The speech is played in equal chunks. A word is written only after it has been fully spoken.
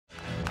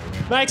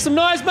Make some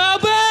noise,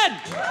 Melbourne!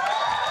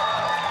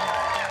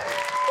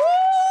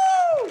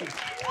 Woo!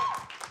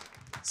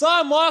 So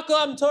I'm Michael,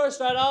 I'm Torres,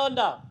 Strait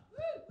Islander.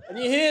 And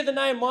you hear the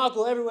name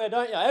Michael everywhere,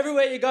 don't you?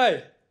 Everywhere you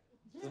go.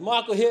 There's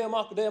Michael here,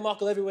 Michael there,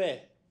 Michael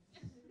everywhere.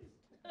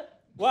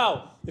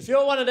 Well, if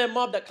you're one of them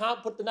mob that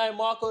can't put the name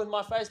Michael and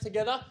my face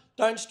together,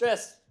 don't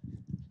stress.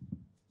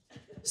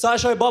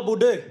 Sideshow Bob will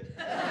do.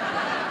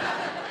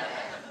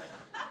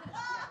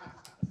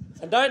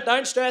 And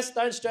don't stress,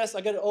 I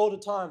get it all the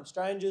time,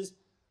 strangers.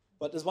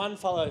 But there's one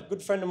fellow, a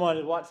good friend of mine,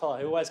 a white fellow,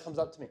 who always comes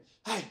up to me.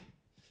 Hey,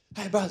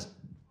 Buzz,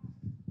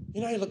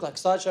 you know you look like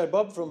Sideshow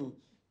Bob from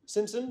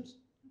Simpsons?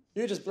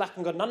 You're just black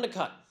and got an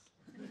undercut.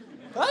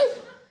 Hey?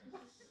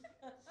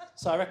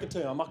 So I reckon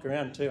too, I muck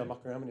around with him.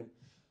 I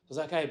was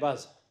like, hey,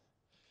 Buzz,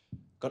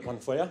 got one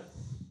for you.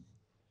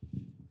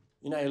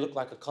 You know you look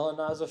like a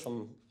coloniser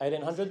from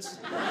 1800s?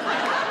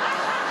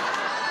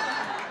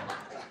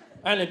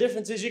 Only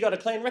difference is you got a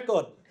clean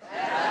record.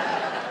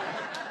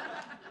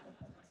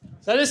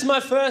 So this is my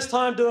first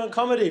time doing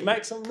comedy.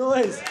 Make some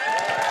noise.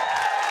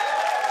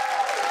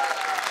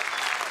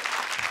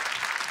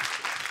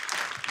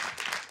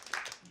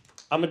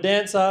 I'm a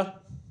dancer.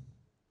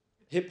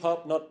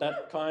 Hip-hop, not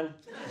that kind.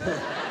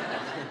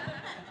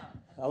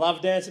 I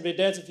love dancing. I've been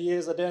dancing for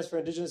years. I danced for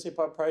Indigenous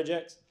hip-hop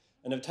projects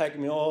and have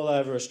taken me all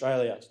over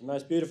Australia. It's the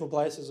most beautiful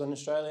places in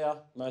Australia,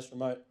 most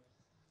remote.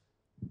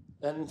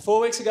 And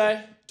 4 weeks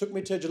ago, took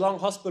me to Geelong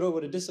Hospital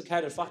with a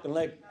dislocated fucking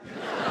leg.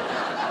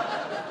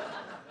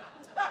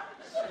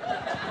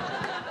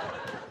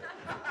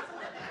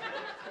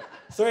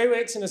 3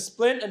 weeks in a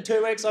splint and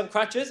 2 weeks on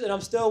crutches, and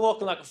I'm still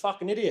walking like a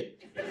fucking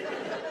idiot.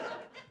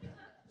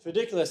 It's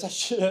ridiculous. That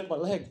shit hurt my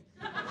leg.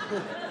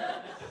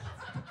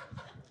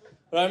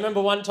 But I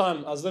remember one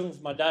time I was living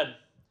with my dad,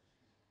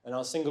 and I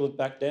was single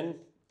back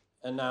then,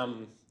 and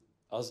I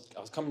was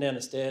coming down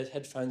the stairs,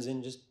 headphones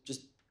in,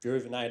 just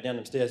grooving down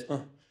the stairs.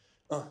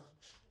 And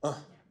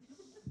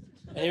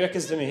he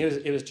reckons to me,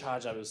 he was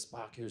charged up, he was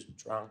spark, he was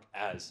drunk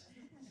as.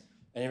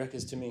 And he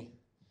reckons to me,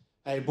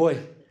 hey boy,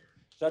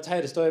 did I tell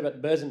you the story about the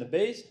birds and the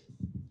bees?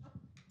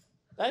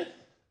 Hey?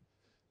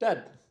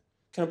 Dad,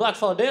 can a black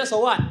fella dance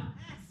or what?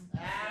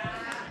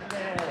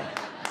 Yeah.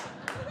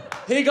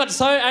 He got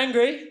so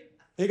angry,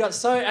 he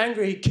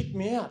kicked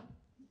me out.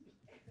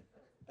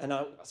 And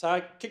so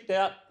I kicked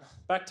out,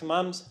 back to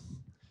Mum's.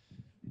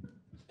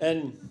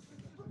 And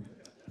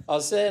I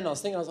was there and I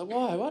was thinking,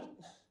 why, what?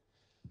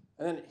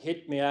 And then it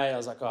hit me, I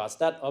was like, oh, it's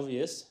that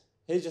obvious.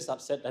 He's just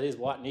upset that he's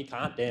white and he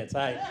can't dance,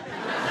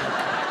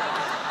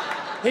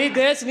 He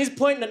dances and he's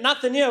pointing at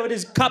nothing here with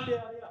his cup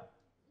here.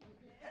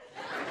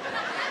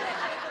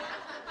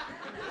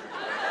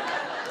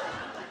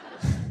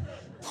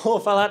 Poor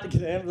fella had to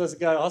get an ambulance to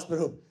go to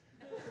hospital.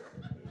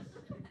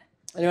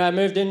 Anyway, I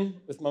moved in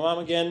with my mum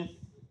again,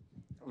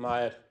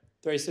 my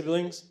 3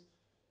 siblings,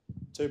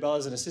 2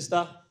 brothers and a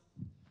sister,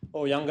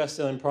 all younger,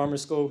 still in primary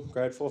school,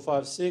 grade 4,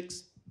 5,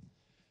 6.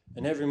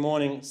 And every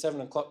morning, at 7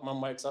 o'clock,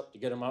 Mum wakes up to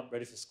get them up,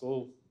 ready for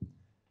school.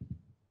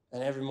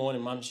 And every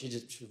morning, Mum,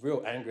 she's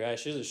real angry.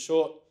 She's a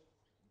short,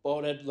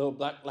 bald-headed little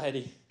black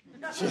lady.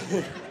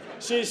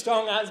 She's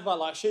strong as, but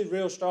like, she's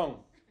real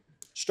strong.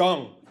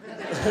 Strong.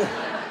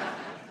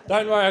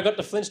 Don't worry, I got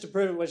the flinch to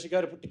prove it when she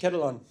go to put the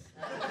kettle on.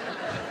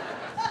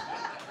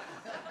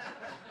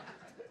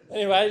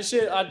 Anyway, I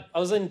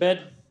was in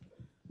bed.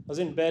 I was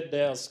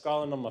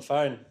scrolling on my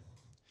phone.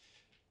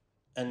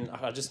 And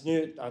I just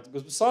knew, I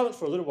was silent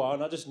for a little while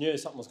and I just knew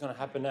something was going to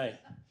happen,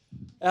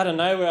 Out of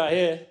nowhere I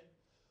hear,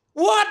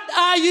 what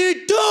are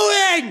you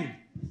doing?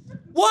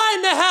 Why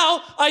in the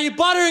hell are you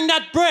buttering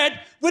that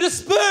bread with a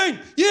spoon?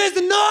 Use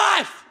the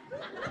knife!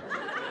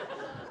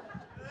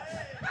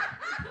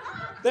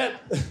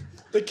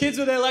 The kids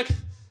were there like,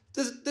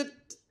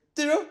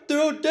 they're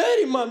all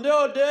dirty, Mum, they're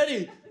all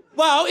dirty.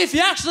 Well, if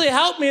you actually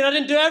helped me and I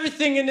didn't do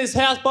everything in this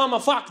house by my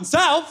fucking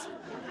self,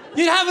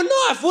 you'd have a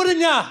knife, wouldn't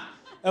you?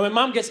 And when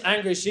Mum gets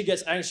angry,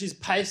 she's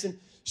pacing.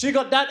 She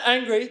got that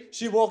angry,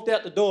 she walked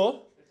out the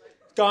door,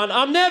 going,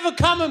 I'm never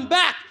coming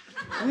back.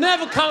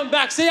 Never coming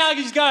back. See how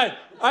he's going.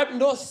 Open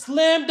the door,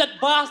 slammed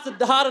that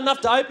bastard hard enough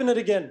to open it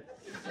again.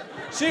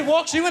 She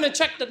went and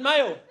checked the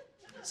mail.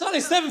 It's only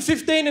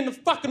 7:15 in the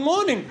fucking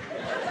morning.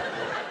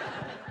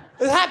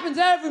 It happens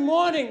every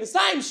morning, the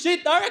same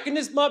shit. I reckon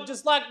this mob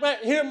just like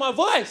hearing my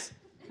voice.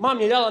 Mum,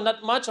 you're yelling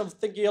that much, I'm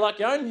thinking you like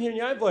hearing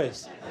your own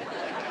voice.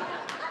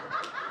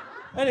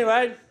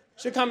 Anyway,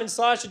 she'll come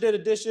inside, she'll do the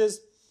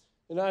dishes,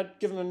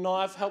 give them a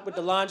knife, help with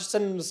the lunch,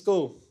 send them to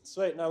school.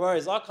 Sweet, no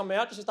worries. I come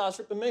out, she starts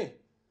ripping me.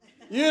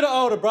 You're the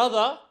older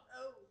brother.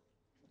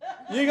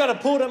 You got to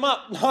pull them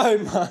up. No,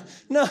 Ma.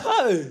 No.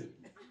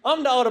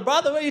 I'm the older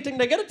brother. Where do you think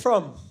they get it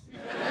from?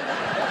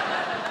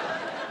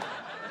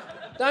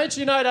 Don't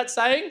you know that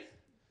saying?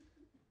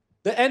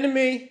 The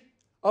enemy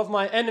of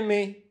my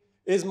enemy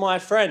is my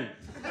friend.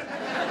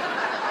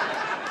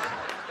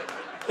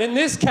 In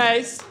this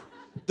case,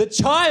 the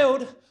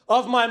child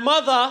of my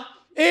mother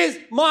is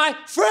my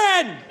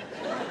friend.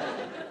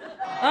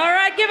 All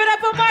right, give it up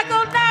for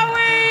Michael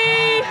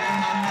Naawi.